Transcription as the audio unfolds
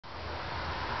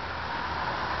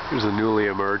Here's a newly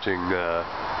emerging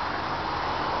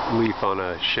leaf on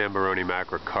a Chambeyronia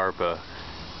macrocarpa,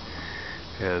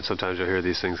 and sometimes you'll hear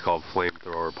these things called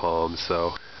flamethrower palms,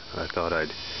 so I thought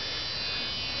I'd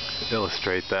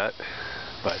illustrate that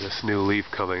by this new leaf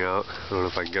coming out. I don't know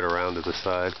if I can get around to the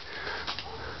side.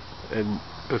 And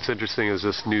what's interesting is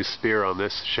this new spear on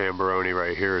this Chambeyronia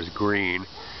right here is green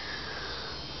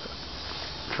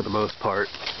for the most part.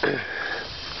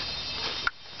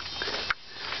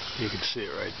 You can see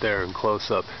it right there in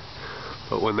close-up.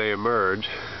 But when they emerge,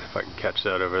 if I can catch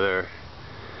that over there,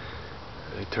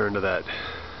 they turn to that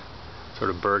sort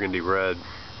of burgundy red.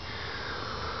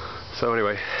 So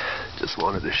anyway, just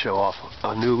wanted to show off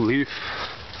a new leaf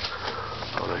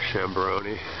on a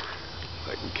Chambeyronia. If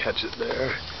I can catch it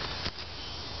there.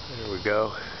 There we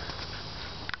go.